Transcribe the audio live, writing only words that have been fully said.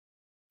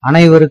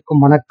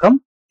அனைவருக்கும் வணக்கம்.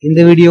 இந்த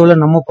வீடியோல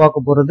நம்ம பார்க்க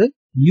போறது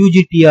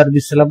ugtrb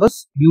syllabus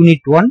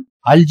unit 1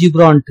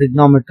 algebra and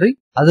trigonometry.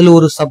 அதுல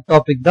ஒரு சப்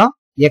டாபிக் தான்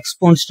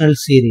exponential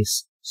series.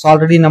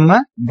 ஆல்ரெடி நம்ம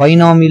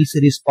binomial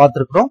series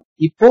பார்த்திருக்கிறோம்.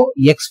 இப்போ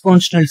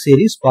exponential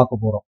series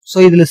பார்க்க போறோம்.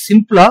 சோ இதுல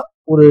சிம்பிளா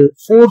ஒரு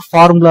 4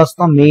 ஃபார்முலாஸ்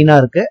தான் மெயினா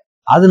இருக்கு.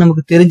 அது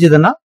நமக்கு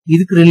தெரிஞ்சதுன்னா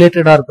இதுக்கு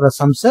ரிலேட்டடா இருக்கிற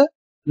சம்ஸை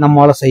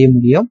நம்மளால செய்ய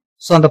முடியும்.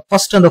 சோ அந்த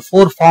ஃபர்ஸ்ட் அந்த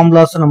 4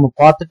 ஃபார்முலாஸ் நம்ம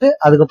பார்த்துட்டு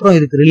அதுக்கப்புறம்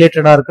இதுக்கு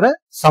ரிலேட்டடா இருக்கிற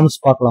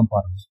சம்ஸ் பார்க்கலாம்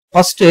பாருங்க.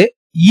 First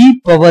e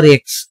power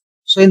x.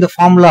 So இந்த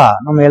ஃபார்முலா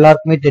நம்ம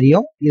எல்லாருக்குமே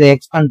தெரியும். இதை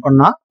எக்ஸ்பேண்ட்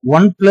பண்ணா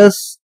 1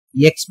 plus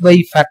x by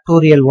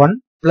factorial 1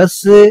 plus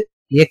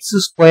x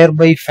square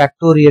by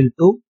factorial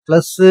 2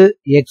 plus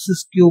x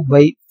cube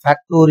by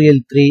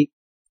factorial 3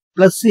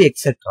 plus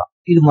etcetera.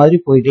 இது மாதிரி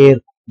போயிட்டே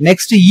இருக்கும்.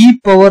 Next e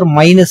power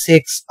minus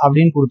X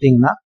அப்படின்னு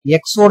கொடுத்தீங்கன்னா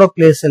எக்ஸோட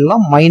பிளேஸ்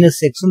எல்லாம் மைனஸ்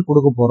எக்ஸ்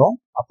கொடுக்க போறோம்.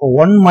 அப்போ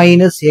 1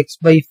 minus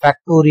X by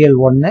factorial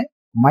 1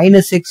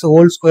 minus X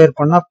whole square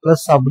பண்ணா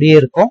பிளஸ் அப்படியே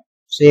இருக்கும்.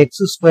 So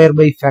X square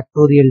by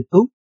factorial 2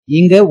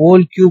 இங்க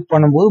ஹோல் கியூப்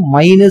பண்ணும்போது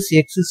minus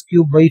X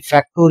cube by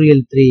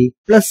factorial 3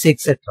 plus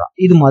etcetera.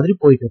 இது மாதிரி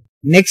போயிட்டு இருக்கு.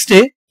 நெக்ஸ்ட்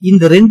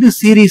இந்த ரெண்டு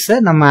சீரீஸை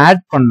நம்ம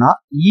ஆட் பண்ணா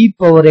e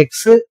power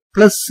X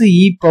plus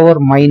e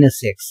power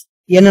minus X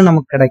என்ன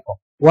நமக்கு கிடைக்கும்?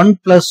 1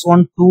 பிளஸ்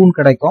 1 2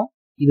 கிடைக்கும்.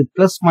 இது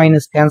பிளஸ்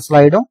மைனஸ் கேன்சல்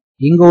ஆயிடும்.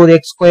 இங்க ஒரு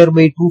எக்ஸ் ஸ்கொயர்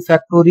பை 2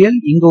 ஃபேக்டோரியல்,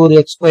 இங்க ஒரு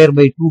எக்ஸ் ஸ்கொயர்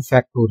பை 2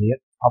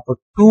 ஃபேக்டோரியல். அப்போ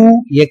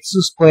 2x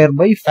ஸ்கொயர்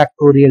பை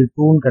ஃபேக்டோரியல்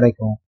 2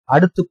 கிடைக்கும்.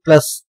 அடுத்து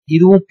பிளஸ்,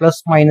 இதுவும் பிளஸ்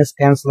மைனஸ்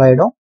கேன்சல்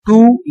ஆயிடும்.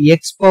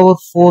 2x power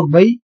 4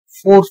 by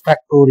 4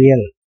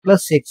 factorial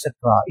plus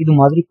etcetera. இது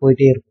மாதிரி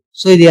போயிட்டே இருக்கும்.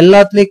 சோ இது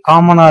எல்லாத்துலயும்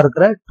காமனா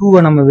இருக்கிற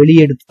 2 நம்ம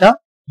வெளியே எடுத்துட்டா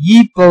e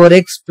power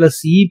x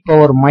plus e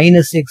power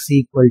minus X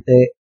equal to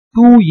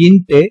 2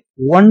 into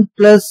 1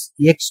 plus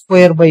X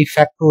square by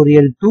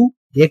factorial 2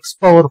 x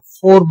power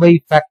 4 by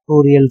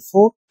factorial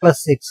 4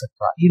 plus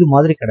etcetera. இது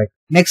மாதிரி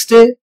கிடைக்கும். நெக்ஸ்ட்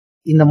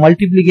இந்த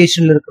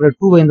மல்டிபிளிகேஷன்ல இருக்கிற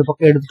 2 இந்த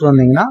பக்கம் எடுத்துட்டு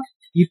வந்தீங்கன்னா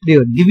இப்படி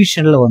ஒரு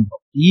டிவிஷன்ல வந்துடும்.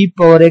 e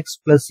power x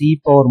plus e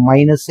power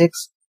minus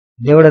X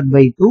divided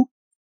by 2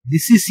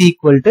 this is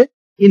equal to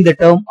இந்த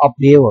டேர்ம்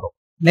அப்படியே வரும்.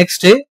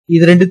 நெக்ஸ்ட்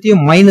இது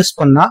ரெண்டுத்தையும் மைனஸ்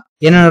பண்ணா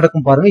என்ன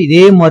நடக்கும் பாருங்க.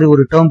 இதே மாதிரி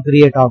ஒரு டேர்ம்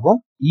கிரியேட் ஆகும்.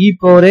 e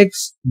power x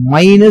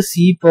minus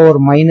e power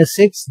minus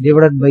X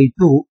divided by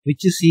 2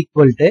 which is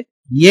equal to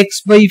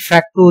x by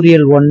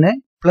factorial 1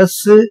 plus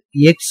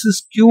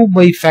X cube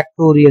by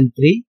factorial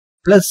 3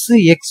 plus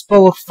X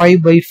power 5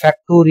 by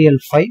factorial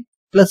 5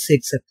 plus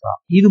etcetera.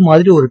 இது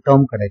மாதிரி ஒரு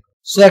term கிடைக்கும்.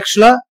 So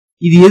ஆக்சுவலா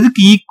இது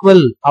எதுக்கு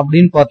equal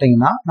அப்படின்னு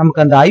பாத்தீங்கன்னா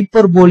நமக்கு அந்த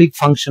ஹைப்பர்போலிக்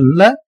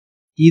ஃபங்க்ஷன்ல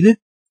இது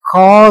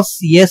காஸ்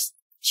எஸ்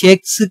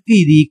எக்ஸுக்கு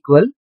இது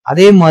ஈக்குவல்.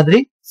 அதே மாதிரி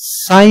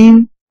சைன்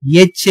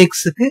ஹெச்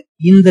எக்ஸுக்கு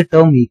இந்த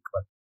டேர்ம்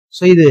ஈக்குவல்.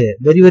 ஸோ இது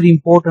வெரி வெரி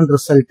இம்பார்ட்டன்ட்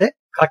ரிசல்ட்.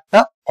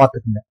 கரெக்டா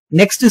பாத்துக்கோங்க.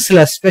 நெக்ஸ்ட்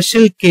சில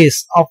special case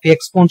of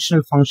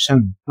exponential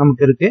function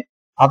நமக்கு இருக்கு.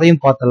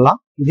 அதையும்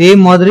பார்த்துடலாம். இதே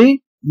மாதிரி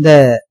இந்த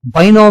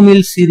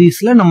பைனாமியல்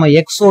சீரீஸ்ல நம்ம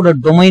எக்ஸோட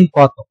டொமைன்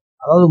பார்த்தோம்.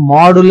 அதாவது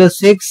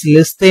மாடுலஸ் எக்ஸ்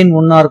லெஸ் தென்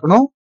 1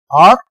 இருக்கணும்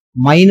R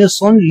minus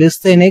 1 less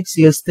than X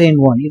less than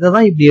 1.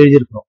 இதான் இப்படி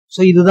எழுதியிருக்கோம். ஸோ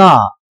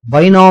இதுதான்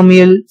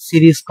பைனாமியல்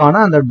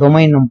சீரீஸ்க்கான அந்த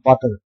டொமைன் நம்ம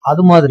பார்த்தது.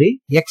 அது மாதிரி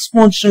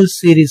எக்ஸ்போனன்ஷியல்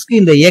சீரீஸ்க்கு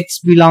இந்த எக்ஸ்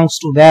பிலாங்ஸ்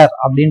டு வேர்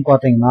அப்படின்னு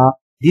பாத்தீங்கன்னா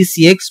this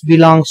X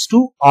belongs to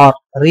R.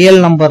 Real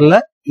நம்பர்ல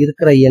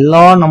இருக்கிற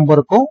எல்லா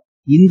நம்பருக்கும்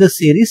இந்த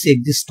சீரீஸ்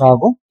எக்ஸிஸ்ட்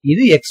ஆகும்.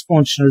 இது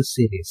எக்ஸ்போனன்ஷியல்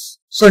சீரீஸ்.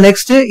 சோ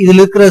நெக்ஸ்ட் இதுல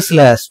இருக்கிற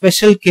சில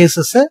ஸ்பெஷல்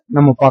கேசஸ்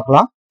நம்ம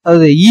பார்க்கலாம்.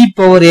 அதாவது e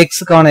பவர்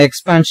எக்ஸ்க்கான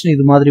எக்ஸ்பான்ஷன்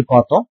இது மாதிரி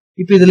பார்த்தோம்.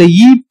 இப்ப இதுல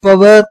e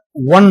பவர்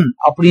 1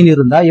 அப்படின்னு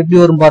இருந்தா எப்படி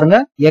வரும் பாருங்க.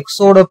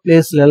 எக்ஸோட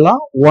பிளேஸ்ல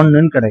எல்லாம்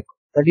 1 கிடைக்கும்.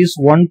 That is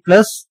 1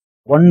 plus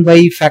 1 by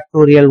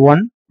factorial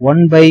 1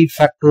 1 by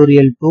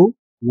factorial 2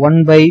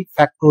 1 by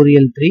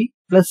factorial 3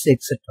 plus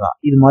etcetera.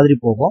 இது மாதிரி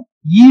போகும்.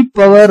 e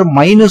பவர்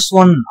மைனஸ்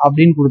 1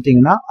 அப்படின்னு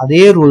கொடுத்தீங்கன்னா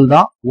அதே ரூல்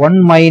தான். 1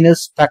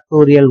 minus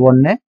factorial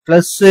 1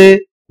 plus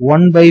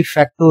 1 by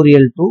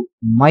factorial 2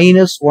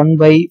 minus 1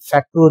 by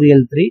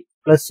factorial 3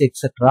 plus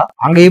etcetera.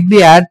 அங்க எப்படி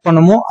ஆட்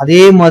பண்ணமோ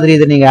அதே மாதிரி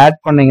இதை நீங்க ஆட்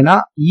பண்ணீங்கன்னா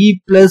e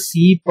plus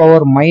e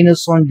power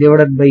minus 1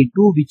 divided by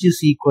 2 which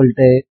is equal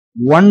to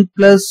 1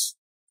 plus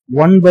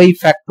 1 by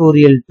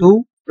factorial 2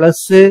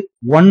 plus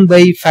 1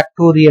 by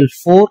factorial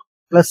 4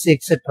 plus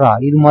etcetera.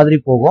 இது மாதிரி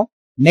போகும்.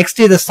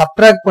 நெக்ஸ்ட் இதை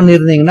subtract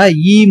பண்ணிருந்தீங்கன்னா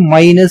e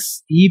minus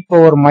e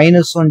power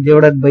minus 1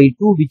 divided by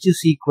 2 which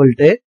is equal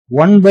to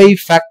 1 by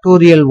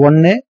factorial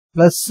 1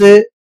 plus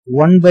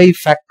 1 by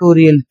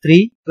factorial 3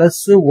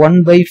 plus 1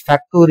 by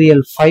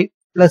factorial 5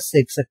 plus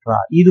etcetera.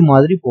 இது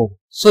மாதிரி போகும்.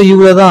 So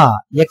இவ்வளவுதான்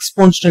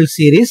exponential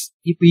series.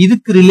 இப்போ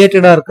இதுக்கு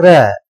ரிலேட்டடா இருக்கிற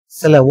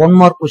சில 1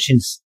 மார்க்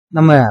கொஸ்டின்ஸ்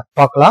நம்ம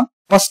பார்க்கலாம்.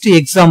 First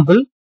example.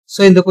 சோ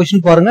இந்த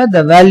கொஸ்டின் பாருங்க.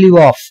 த வேல்யூ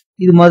ஆஃப்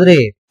இது மாதிரி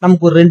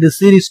நமக்கு ஒரு 2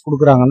 சீரீஸ்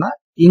கொடுக்குறாங்கன்னா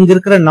இங்க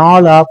இருக்கிற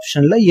 4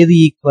 ஆப்ஷன்ல எது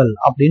ஈக்குவல்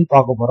அப்படின்னு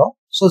பார்க்க போறோம்.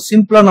 சோ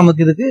சிம்பிளா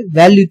நமக்கு இதுக்கு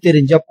வேல்யூ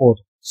தெரிஞ்சா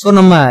போதும். சோ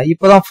நம்ம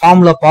இப்பதான்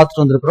ஃபார்முலா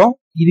பார்த்துட்டு வந்திருக்கிறோம்.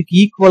 இதுக்கு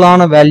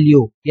ஈக்குவலான வேல்யூ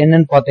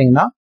என்னன்னு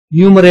பாத்தீங்கன்னா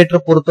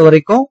நியூமரேட்டர் பொறுத்த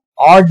வரைக்கும்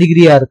ஆட்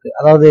டிகிரியா இருக்கு.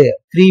 அதாவது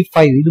 3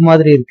 5 இது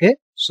மாதிரி இருக்கு.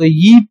 So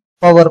e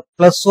power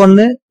plus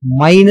 1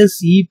 minus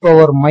e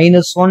power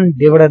minus 1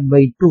 divided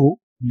by 2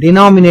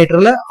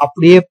 டினாமினேட்டர்ல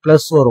அப்படியே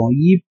பிளஸ் வரும்.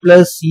 e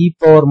plus e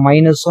power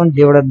minus 1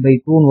 divided by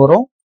 2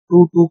 வரும்.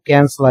 2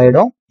 கேன்சல்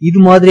ஆயிடும். இது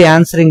மாதிரி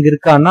ஆன்சர் இங்க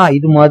இருக்கான்னா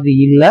இது மாதிரி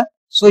இல்ல.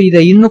 சோ இதை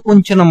இன்னும்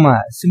கொஞ்சம் நம்ம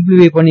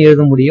சிம்பிளிஃபை பண்ணி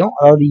எழுத முடியும்.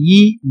 அதாவது e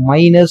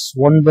மைனஸ்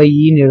 1 பை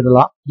e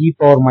எழுதலாம். e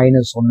power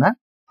minus 1.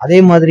 அதே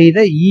மாதிரி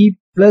இதை e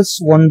பிளஸ்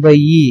 1 பை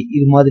e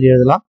இது மாதிரி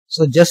எழுதலாம்.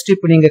 சோ ஜஸ்ட்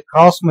இப்ப நீங்க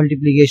கிராஸ்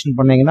மல்டிபிளிகேஷன்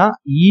பண்ணீங்கன்னா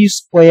e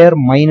square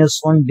minus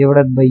 1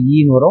 divided by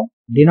e வரும்.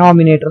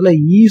 டினாமினேட்டர்ல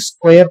e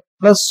square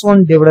plus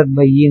 1 divided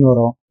by e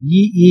வரும்.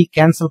 e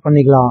கேன்சல்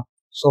பண்ணிக்கலாம்.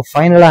 சோ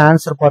ஃபைனலா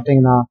ஆன்சர்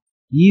பாத்தீங்கன்னா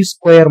e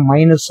square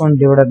minus 1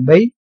 divided by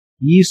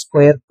e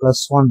square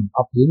plus 1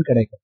 அப்படின்னு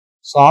கிடைக்கும்.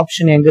 சோ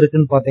ஆப்ஷன் எங்க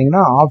இருக்குன்னு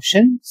பாத்தீங்கன்னா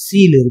ஆப்ஷன்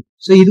சில இருக்கு.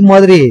 சோ இது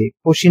மாதிரி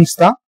கொஸ்டின்ஸ்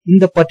தான்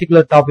இந்த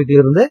பர்டிகுலர் டாபிக்ல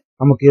இருந்து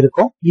நமக்கு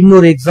இருக்கும்.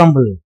 இன்னொரு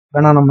எக்ஸாம்பிள்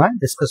வேணா நம்ம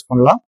டிஸ்கஸ்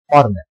பண்ணலாம்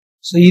பாருங்க.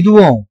 சோ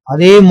இதுவும்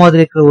அதே மாதிரி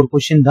இருக்கிற ஒரு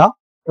கொஸ்டின் தான்.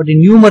 பட்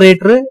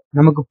நியூமரேட்டர்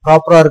நமக்கு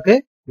ப்ராப்பரா இருக்கு.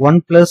 1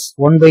 plus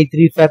 1 by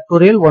 3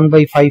 factorial 1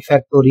 by 5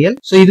 factorial.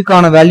 So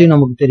இதுக்கான வேல்யூ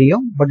நமக்கு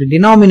தெரியும். பட்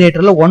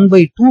டினாமினேட்டர்ல 1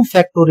 பை 2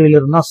 ஃபேக்டோரியல்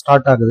இருந்தா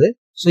ஸ்டார்ட் ஆகுது.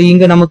 சோ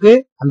இங்க நமக்கு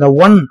அந்த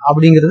 1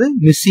 அப்படிங்கிறது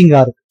மிஸ்ஸிங்கா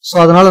இருக்கு. சோ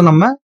அதனால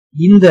நம்ம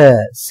இந்த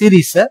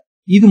சீரீஸ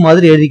இது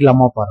மாதிரி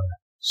எழுதிக்கலாமா பாருங்க.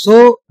 சோ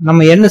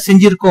நம்ம என்ன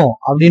செஞ்சிருக்கோம்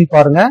அப்படின்னு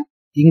பாருங்க.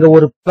 இங்க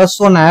ஒரு பிளஸ்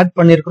 1 ஆட்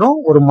பண்ணிருக்கிறோம்,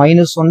 ஒரு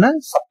மைனஸ் 1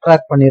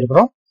 சப்ட்ராக்ட்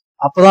பண்ணிருக்கிறோம்.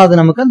 அப்பதான் அது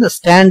நமக்கு அந்த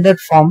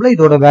ஸ்டாண்டர்ட் ஃபார்ம்ல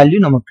இதோட வேல்யூ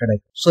நமக்கு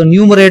கிடைக்கும். சோ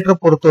நியூமரேட்டரை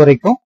பொறுத்த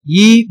வரைக்கும்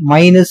e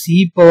minus e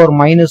power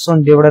minus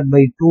 1 divided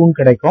by 2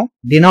 கிடைக்கும்.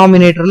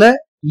 டினாமினேட்டர்ல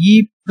e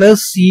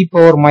plus e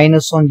power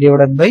minus 1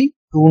 divided by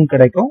 2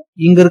 கிடைக்கும்.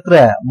 இங்க இருக்கிற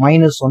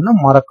மைனஸ் 1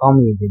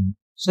 மறக்காம எழுதிங்க.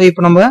 சோ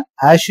இப்போ நம்ம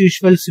ஆஸ்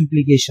யூஷுவல்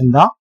சிம்பிளிகேஷன்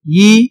தான்.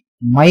 e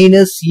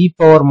minus e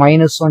power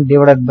minus 1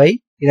 divided by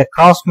இதை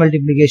கிராஸ்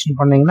மல்டிபிளிகேஷன்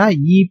பண்ணீங்கன்னா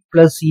e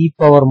plus e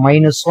power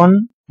minus 1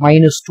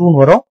 minus 2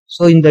 வரும்.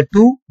 சோ இந்த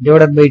 2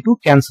 டிவைடட் பை 2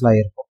 கேன்சல்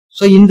ஆயிருக்கும்.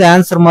 சோ இந்த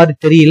ஆன்சர் மாதிரி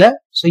தெரியல.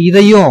 சோ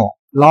இதையும்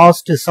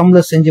லாஸ்ட் சம்ல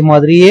செஞ்ச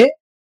மாதிரியே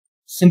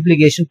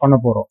சிம்பிளிகேஷன் பண்ண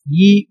போறோம்.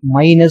 e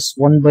மைனஸ்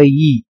 1 பை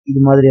e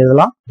இது மாதிரி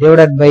எழுதலாம்.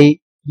 Divided by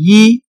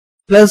e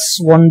plus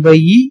 1 by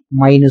e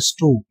minus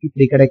 2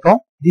 இப்படி கிடைக்கும்.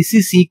 திஸ்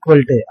இஸ்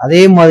ஈக்குவல் டு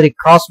அதே மாதிரி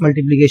கிராஸ்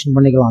மல்டிபிளிகேஷன்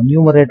பண்ணிக்கலாம்.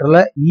 நியூமரேட்டர்ல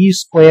e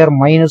square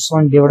minus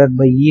 1 divided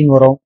by e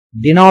வரும்.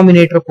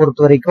 டினாமினேட்டர்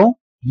பொறுத்த வரைக்கும்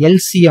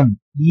எல்சிஎம்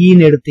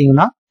ன்னு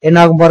எடுத்தீங்கன்னா என்ன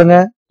ஆகும் பாருங்க.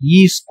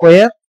 e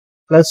square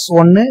plus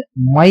 1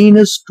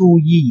 minus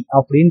 2e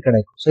அப்படின்னு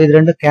கிடைக்கும். சோ இது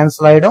ரெண்டும்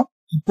கேன்சல் ஆயிடும்.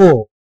 இப்போ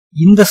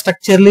இந்த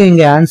ஸ்ட்ரக்சர்லயும்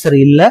இங்க ஆன்சர்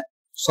இல்ல.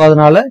 சோ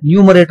அதனால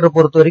நியூமரேட்டரை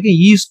பொறுத்த வரைக்கும்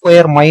e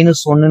ஸ்கொயர்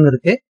மைனஸ் 1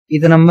 இருக்கு.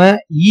 இது நம்ம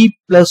e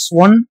plus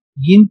 1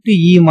 into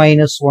e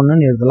minus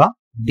 1 எழுதலாம்.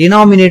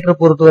 டினாமினேட்டரை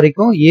பொறுத்த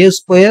வரைக்கும் a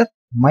square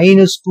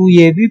minus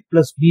 2ab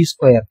plus b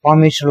square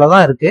ஃபார்மேஷன்ல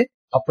தான் இருக்கு.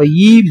 அப்ப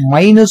e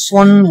மைனஸ்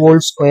 1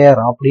 ஹோல் ஸ்கொயர்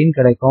அப்படின்னு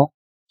கிடைக்கும்.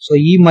 So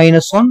e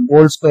minus 1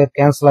 whole square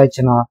cancel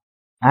ஆயிடுச்சுன்னா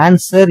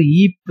answer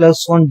e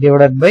plus 1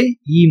 divided by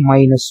e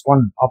minus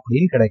 1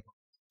 அப்படின்னு கிடைக்கும்.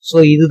 சோ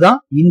இதுதான்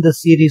இந்த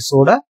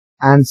சீரீஸோட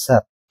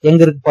ஆன்சர்.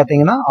 எங்க இருக்கு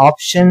பாத்தீங்கன்னா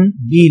ஆப்ஷன்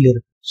டி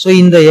இருக்கு. சோ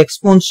இந்த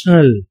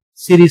எக்ஸ்போனன்ஷியல்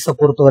சீரீஸ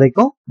பொறுத்த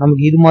வரைக்கும்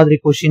நமக்கு இது மாதிரி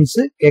கொஸ்டின்ஸ்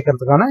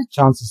கேட்கறதுக்கான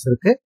சான்சஸ்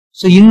இருக்கு.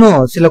 சோ இன்னும்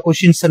சில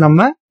கொஸ்டின்ஸ்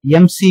நம்ம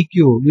MCQ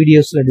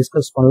வீடியோஸ்ல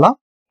டிஸ்கஸ் பண்ணலாம்.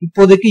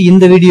 இப்போதைக்கு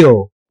இந்த வீடியோ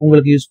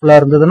உங்களுக்கு யூஸ்ஃபுல்லா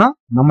இருந்ததுன்னா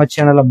நம்ம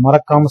சேனலை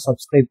மறக்காம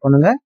சப்ஸ்கிரைப்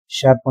பண்ணுங்க,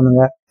 ஷேர்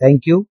பண்ணுங்க.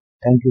 தேங்க்யூ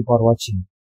ஃபார் வாட்சிங்.